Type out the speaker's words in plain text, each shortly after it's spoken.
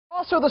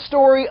Also the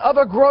story of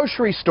a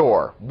grocery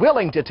store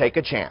willing to take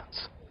a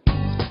chance.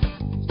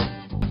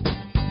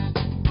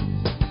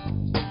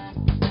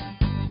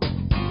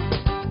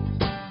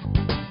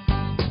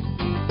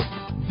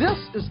 This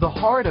is the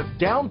heart of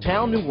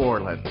downtown New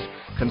Orleans.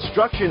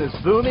 Construction is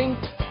booming,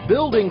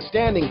 buildings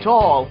standing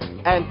tall,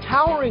 and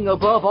towering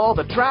above all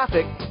the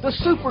traffic, the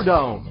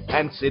Superdome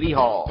and City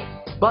Hall.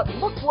 But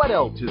look what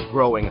else is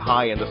growing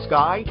high in the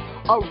sky,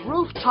 a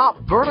rooftop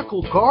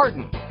vertical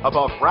garden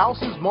above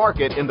Rouses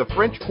Market in the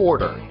French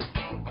Quarter.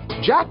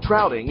 Jack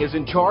Trouting is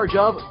in charge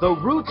of the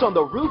Roots on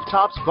the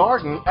Rooftops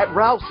garden at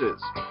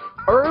Rouses.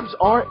 Herbs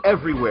are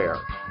everywhere,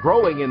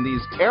 growing in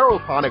these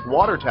aeroponic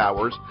water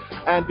towers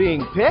and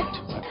being picked,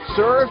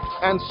 served,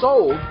 and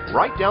sold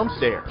right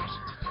downstairs.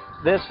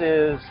 This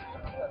is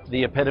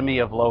the epitome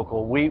of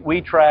local. We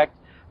tracked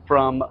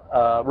from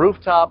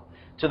Rooftop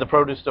to the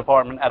produce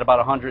department at about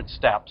 100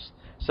 steps.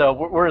 So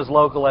we're as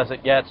local as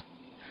it gets.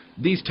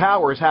 These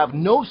towers have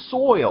no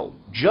soil,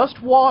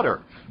 just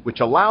water,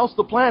 which allows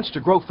the plants to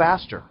grow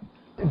faster.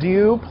 Do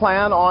you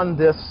plan on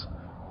this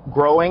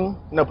growing,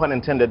 no pun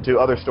intended, to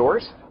other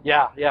stores?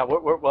 Yeah.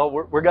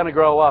 We're going to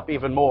grow up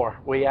even more.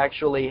 We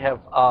actually have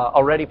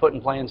already put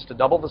in plans to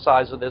double the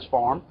size of this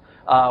farm.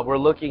 We're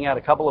looking at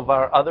a couple of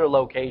our other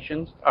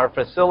locations. Our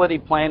facility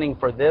planning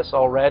for this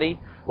already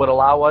would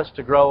allow us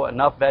to grow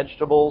enough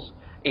vegetables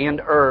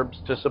and herbs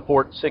to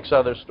support 6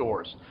 other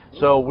stores.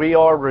 So we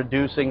are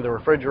reducing the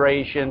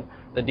refrigeration,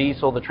 the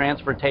diesel, the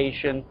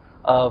transportation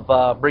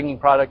of bringing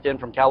product in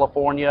from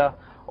California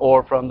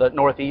or from the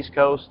Northeast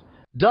coast.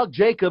 Doug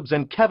Jacobs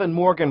and Kevin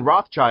Morgan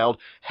Rothschild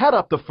head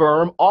up the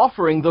firm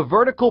offering the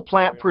vertical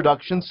plant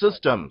production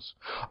systems.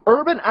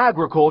 Urban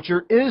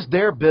agriculture is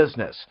their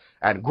business,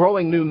 and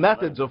growing new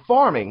methods of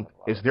farming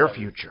is their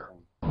future.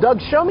 Doug,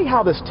 show me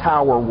how this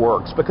tower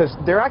works, because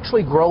they're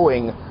actually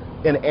growing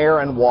in air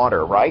and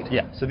water, right?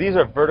 Yeah, so these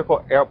are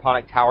vertical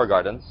aeroponic tower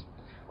gardens.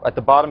 At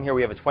the bottom here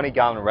we have a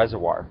 20-gallon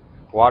reservoir.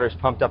 Water is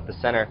pumped up the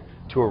center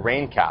to a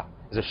rain cap.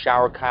 There's a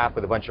shower cap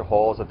with a bunch of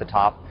holes at the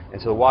top,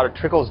 and so the water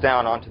trickles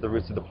down onto the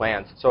roots of the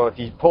plants. So if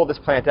you pull this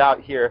plant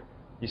out here,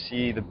 you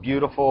see the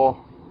beautiful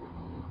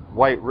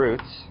white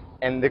roots,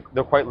 and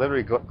they're quite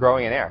literally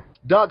growing in air.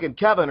 Doug and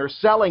Kevin are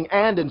selling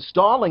and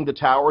installing the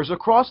towers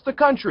across the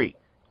country,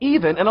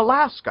 even in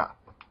Alaska.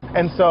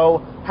 And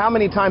so, how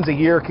many times a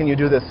year can you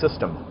do this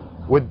system?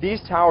 With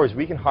these towers,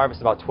 we can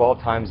harvest about 12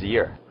 times a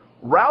year.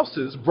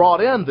 Rouses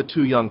brought in the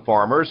 2 young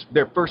farmers,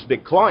 their first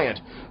big client,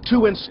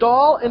 to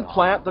install and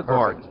plant the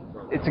garden.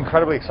 It's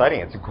incredibly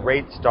exciting. It's a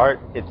great start.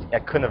 I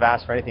couldn't have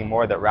asked for anything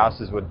more that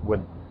Rouses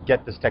would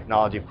get this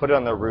technology, put it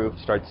on their roof,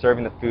 start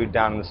serving the food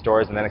down in the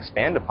stores, and then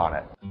expand upon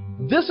it.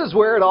 This is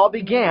where it all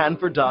began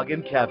for Doug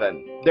and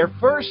Kevin. Their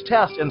first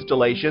test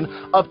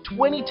installation of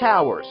 20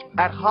 towers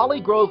at Holly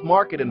Grove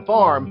Market and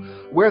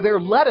Farm, where their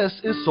lettuce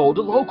is sold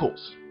to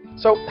locals.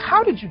 So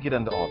how did you get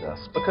into all this?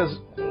 Because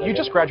you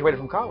just graduated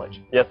from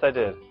college. Yes, I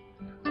did.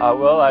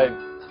 Well, I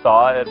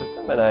saw it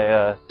and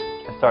I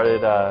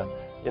started,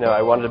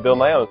 I wanted to build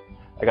my own.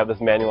 I got this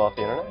manual off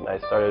the internet and I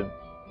started,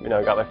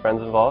 got my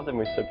friends involved and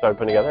we started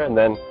putting together. And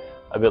then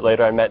a bit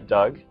later I met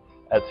Doug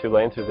at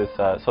Tulane through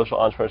this Social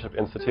Entrepreneurship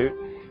Institute,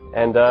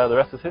 and the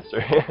rest is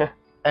history.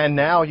 And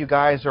now you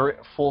guys are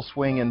full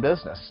swing in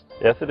business.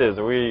 Yes, it is.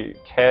 We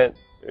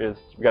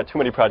got too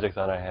many projects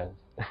on our hands.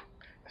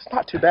 It's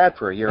not too bad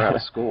for a year out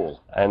of school.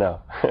 I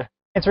know.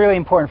 It's really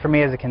important for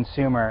me as a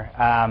consumer.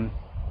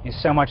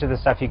 So much of the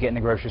stuff you get in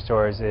the grocery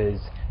stores is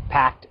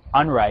packed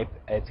unripe.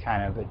 It's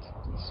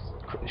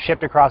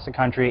shipped across the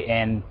country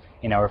in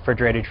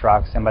refrigerated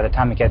trucks, and by the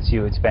time it gets to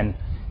you, it's been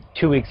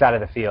 2 weeks out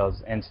of the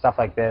fields. And stuff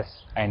like this,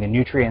 and the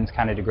nutrients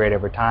kind of degrade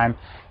over time.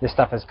 This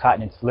stuff is cut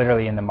and it's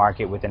literally in the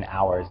market within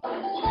hours.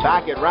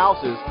 Back at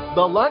Rouses,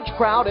 the lunch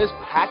crowd is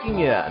packing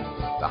in.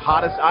 The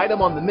hottest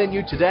item on the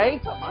menu today,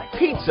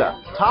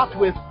 pizza, topped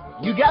with,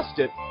 you guessed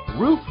it,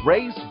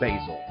 roof-raised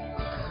basil.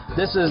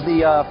 This is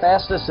the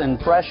fastest and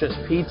freshest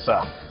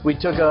pizza. We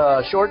took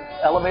a short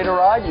elevator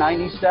ride,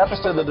 90 steps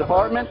to the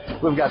department.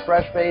 We've got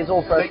fresh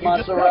basil, fresh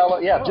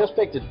mozzarella. Just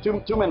picked it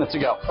 2 minutes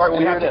ago. All right,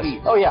 and here it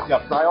is. Oh yeah,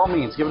 yep. By all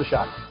means, give it a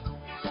shot.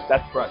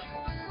 That's fresh.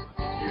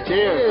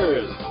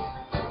 Cheers.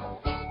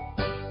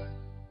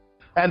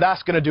 And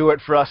that's going to do it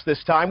for us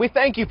this time. We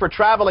thank you for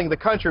traveling the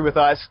country with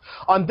us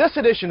on this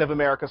edition of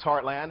America's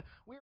Heartland.